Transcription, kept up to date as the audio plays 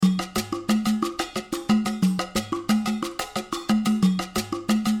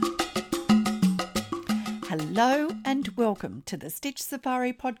Hello and welcome to the Stitch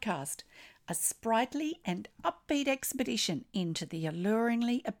Safari podcast, a sprightly and upbeat expedition into the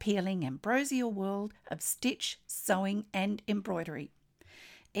alluringly appealing ambrosial world of stitch, sewing and embroidery.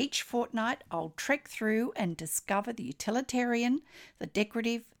 Each fortnight I'll trek through and discover the utilitarian, the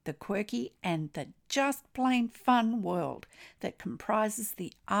decorative, the quirky and the just plain fun world that comprises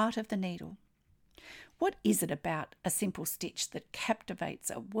the art of the needle. What is it about a simple stitch that captivates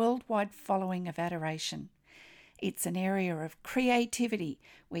a worldwide following of adoration? It's an area of creativity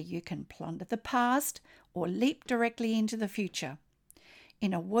where you can plunder the past or leap directly into the future.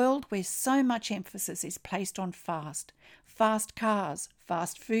 In a world where so much emphasis is placed on fast cars,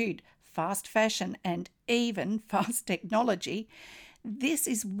 fast food, fast fashion, and even fast technology, this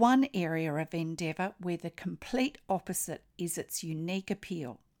is one area of endeavour where the complete opposite is its unique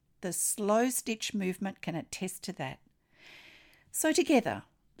appeal. The slow stitch movement can attest to that. So together,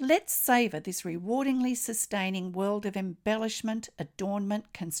 let's savour this rewardingly sustaining world of embellishment,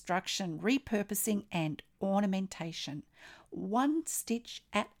 adornment, construction, repurposing and ornamentation, one stitch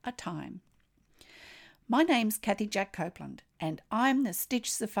at a time. My name's Cathy Jack Coupland and I'm the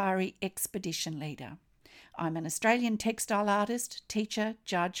Stitch Safari Expedition Leader. I'm an Australian textile artist, teacher,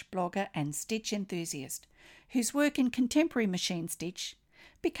 judge, blogger and stitch enthusiast whose work in contemporary machine stitch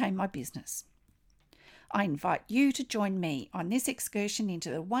became my business. I invite you to join me on this excursion into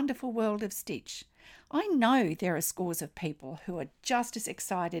the wonderful world of stitch. I know there are scores of people who are just as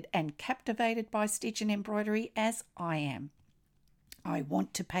excited and captivated by stitch and embroidery as I am. I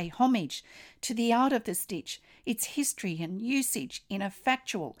want to pay homage to the art of the stitch, its history and usage in a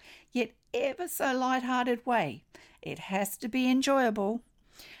factual yet ever so light-hearted way. It has to be enjoyable.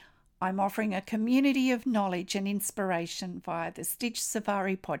 I'm offering a community of knowledge and inspiration via the Stitch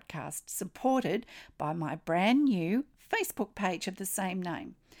Safari podcast, supported by my brand new Facebook page of the same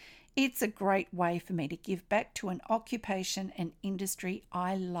name. It's a great way for me to give back to an occupation and industry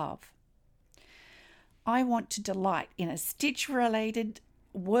I love. I want to delight in a stitch-related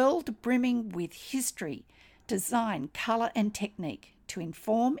world brimming with history, design, colour and technique to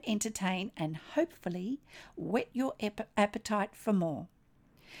inform, entertain and hopefully whet your appetite for more.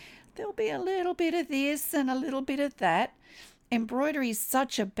 There'll be a little bit of this and a little bit of that. Embroidery is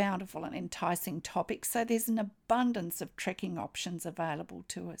such a bountiful and enticing topic, so there's an abundance of trekking options available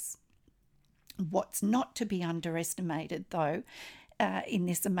to us. What's not to be underestimated, though, in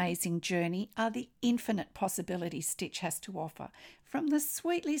this amazing journey are the infinite possibilities stitch has to offer, from the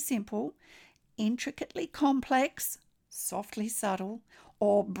sweetly simple, intricately complex, softly subtle,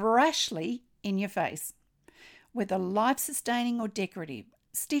 or brashly in your face. Whether life-sustaining or decorative,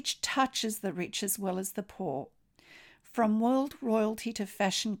 stitch touches the rich as well as the poor. From world royalty to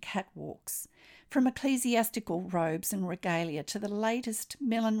fashion catwalks, from ecclesiastical robes and regalia to the latest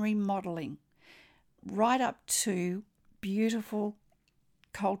millinery modelling, right up to beautiful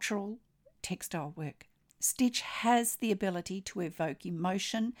cultural textile work. Stitch has the ability to evoke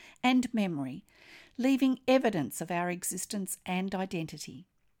emotion and memory, leaving evidence of our existence and identity.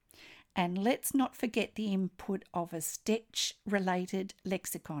 And let's not forget the input of a stitch-related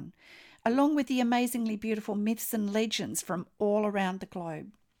lexicon, along with the amazingly beautiful myths and legends from all around the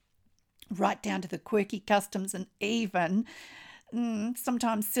globe, right down to the quirky customs and even,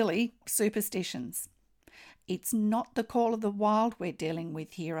 sometimes silly, superstitions. It's not the call of the wild we're dealing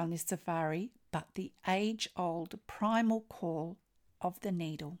with here on this safari, but the age-old primal call of the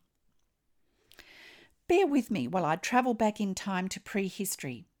needle. Bear with me while I travel back in time to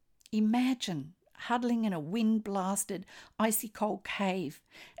prehistory. Imagine huddling in a wind-blasted, icy cold cave.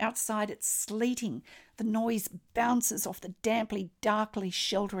 Outside it's sleeting. The noise bounces off the damply, darkly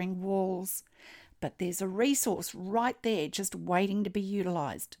sheltering walls. But there's a resource right there just waiting to be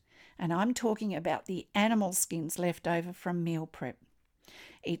utilised. And I'm talking about the animal skins left over from meal prep.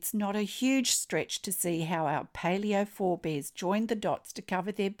 It's not a huge stretch to see how our paleo forebears joined the dots to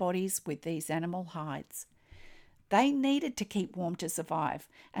cover their bodies with these animal hides. They needed to keep warm to survive,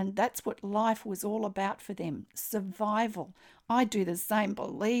 and that's what life was all about for them, survival. I do the same,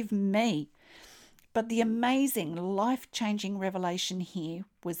 believe me. But the amazing, life-changing revelation here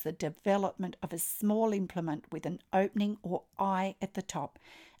was the development of a small implement with an opening or eye at the top,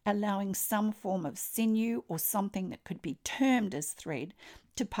 allowing some form of sinew or something that could be termed as thread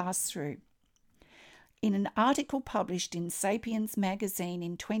to pass through. In an article published in Sapiens magazine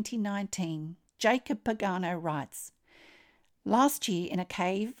in 2019, Jacob Pagano writes, "Last year in a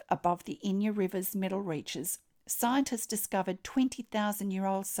cave above the Inya River's middle reaches, scientists discovered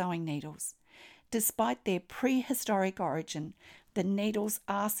 20,000-year-old sewing needles. Despite their prehistoric origin, the needles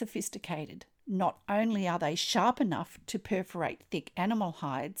are sophisticated. Not only are they sharp enough to perforate thick animal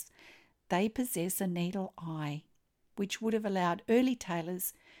hides, they possess a needle eye, which would have allowed early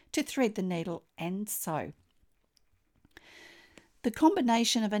tailors to thread the needle and sew. The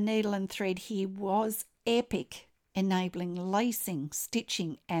combination of a needle and thread here was epic, enabling lacing,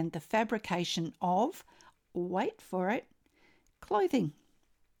 stitching, and the fabrication of, wait for it, clothing.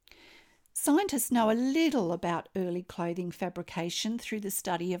 Scientists know a little about early clothing fabrication through the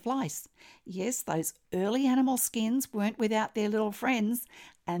study of lice. Yes, those early animal skins weren't without their little friends,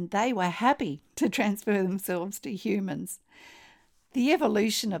 and they were happy to transfer themselves to humans. The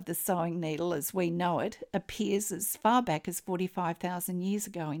evolution of the sewing needle as we know it appears as far back as 45,000 years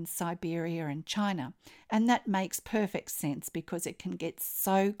ago in Siberia and China, and that makes perfect sense because it can get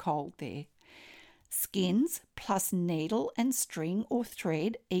so cold there. Skins plus needle and string or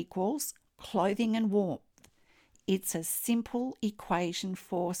thread equals clothing and warmth. It's a simple equation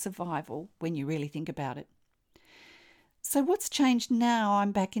for survival when you really think about it. So what's changed now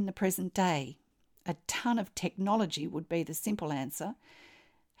I'm back in the present day? A ton of technology would be the simple answer.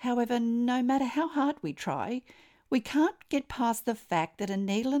 However, no matter how hard we try, we can't get past the fact that a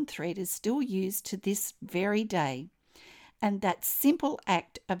needle and thread is still used to this very day. And that simple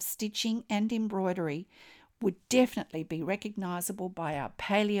act of stitching and embroidery would definitely be recognisable by our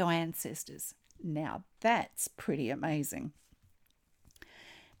paleo ancestors. Now that's pretty amazing.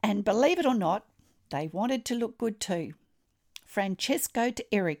 And believe it or not, they wanted to look good too. Francesco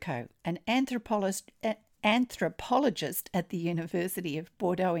D'Erico, an anthropologist at the University of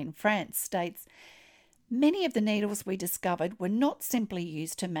Bordeaux in France, states, "Many of the needles we discovered were not simply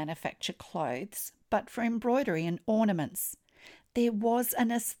used to manufacture clothes, but for embroidery and ornaments. There was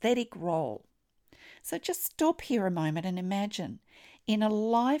an aesthetic role." So just stop here a moment and imagine, in a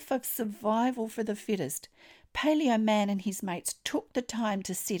life of survival for the fittest, Paleo Man and his mates took the time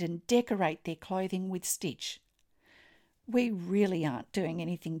to sit and decorate their clothing with stitch. We really aren't doing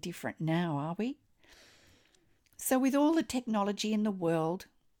anything different now, are we? So with all the technology in the world,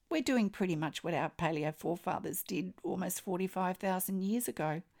 we're doing pretty much what our paleo forefathers did almost 45,000 years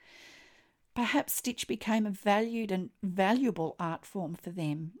ago. Perhaps stitch became a valued and valuable art form for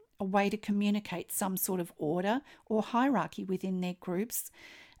them, a way to communicate some sort of order or hierarchy within their groups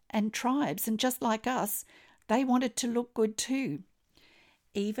and tribes. And just like us, they wanted to look good too.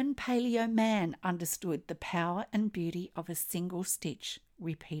 Even Paleo Man understood the power and beauty of a single stitch,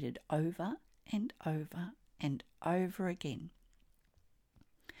 repeated over and over and over again.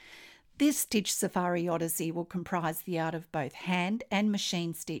 This Stitch Safari Odyssey will comprise the art of both hand and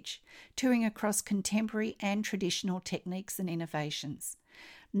machine stitch, touring across contemporary and traditional techniques and innovations.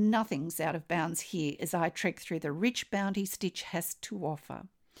 Nothing's out of bounds here as I trek through the rich bounty stitch has to offer.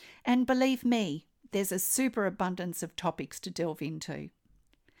 And believe me, there's a superabundance of topics to delve into.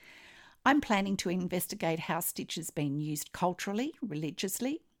 I'm planning to investigate how stitch has been used culturally,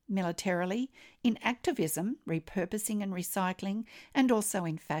 religiously, militarily, in activism, repurposing and recycling, and also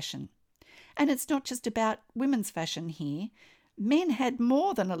in fashion. And it's not just about women's fashion here. Men had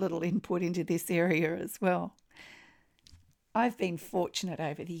more than a little input into this area as well. I've been fortunate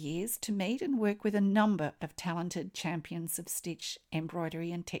over the years to meet and work with a number of talented champions of stitch,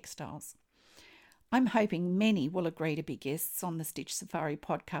 embroidery and textiles. I'm hoping many will agree to be guests on the Stitch Safari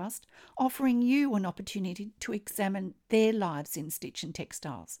podcast, offering you an opportunity to examine their lives in stitch and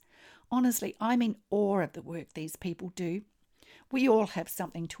textiles. Honestly, I'm in awe of the work these people do. We all have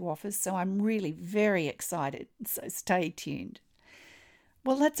something to offer, so I'm really very excited, so stay tuned.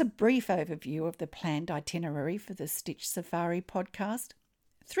 Well, that's a brief overview of the planned itinerary for the Stitch Safari podcast.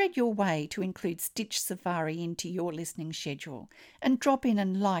 Thread your way to include Stitch Safari into your listening schedule and drop in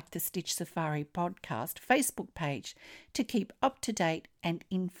and like the Stitch Safari podcast Facebook page to keep up to date and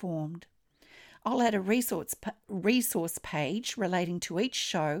informed. I'll add a resource page relating to each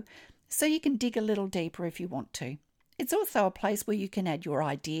show so you can dig a little deeper if you want to. It's also a place where you can add your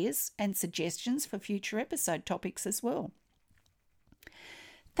ideas and suggestions for future episode topics as well.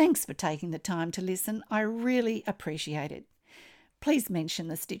 Thanks for taking the time to listen. I really appreciate it. Please mention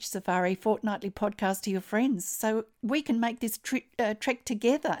the Stitch Safari Fortnightly podcast to your friends so we can make this trek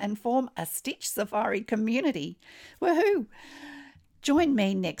together and form a Stitch Safari community. Woohoo! Join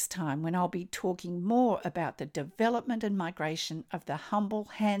me next time when I'll be talking more about the development and migration of the humble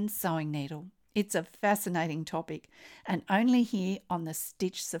hand sewing needle. It's a fascinating topic and only here on the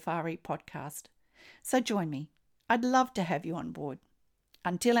Stitch Safari podcast. So join me. I'd love to have you on board.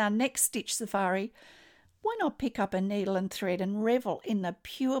 Until our next Stitch Safari, why not pick up a needle and thread and revel in the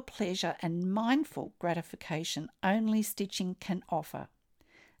pure pleasure and mindful gratification only stitching can offer?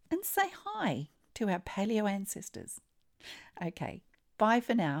 And say hi to our paleo ancestors. Okay, bye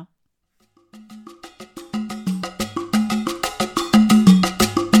for now.